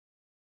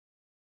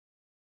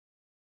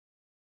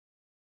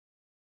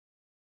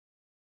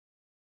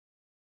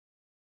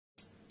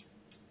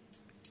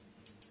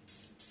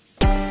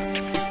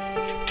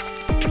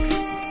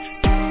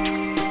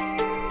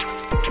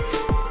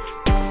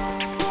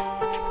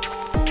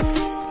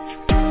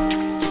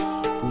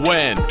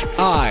When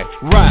I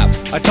rap,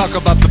 I talk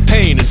about the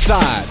pain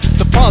inside,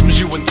 the problems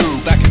you went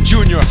through back in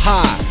junior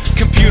high.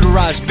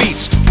 Computerized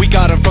beats, we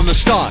got it from the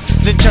start.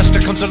 Then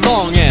Chester comes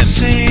along and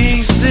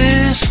sings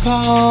this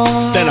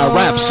part. Then I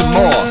rap some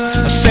more,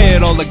 I say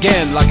it all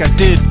again like I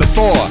did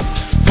before.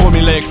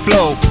 Formulaic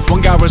flow, one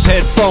guy wears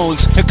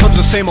headphones, here comes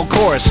the same old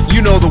chorus,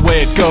 you know the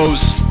way it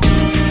goes.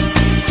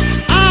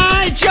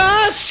 I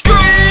just scream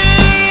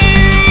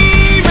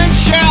and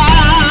shout,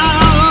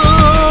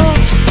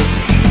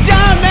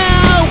 don't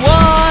know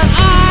what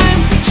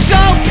I'm so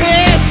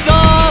pissed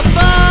off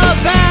about.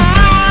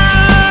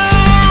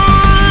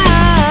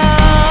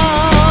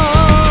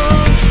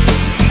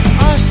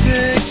 Our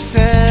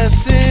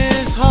success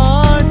is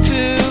hard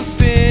to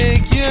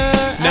figure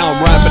out. Now I'm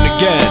rapping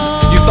again,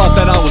 you thought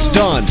that I was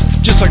done,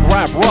 just like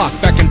rap rock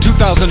back in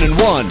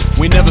 2001.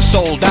 We never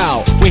sold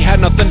out, we had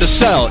nothing to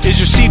sell. Is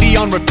your CD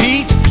on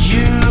repeat?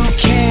 You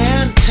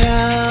can't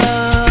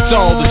tell. It's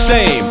all the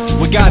same,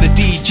 we got a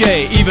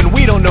DJ, even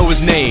we don't know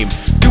his name.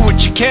 Do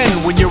what you can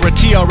when you're a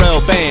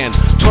TRL band.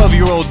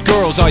 12-year-old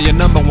girls are your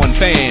 #1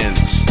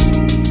 fans.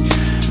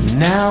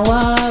 Now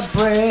I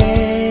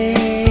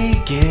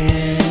break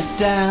it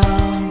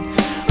down,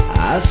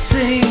 I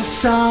sing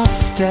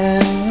soft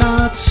and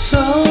not so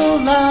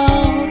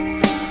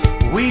loud.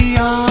 We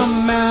are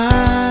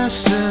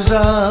masters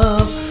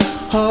of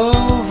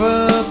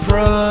overproduced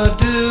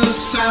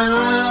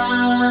sound.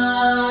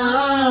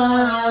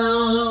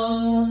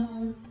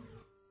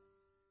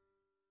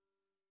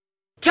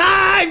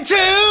 Time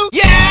to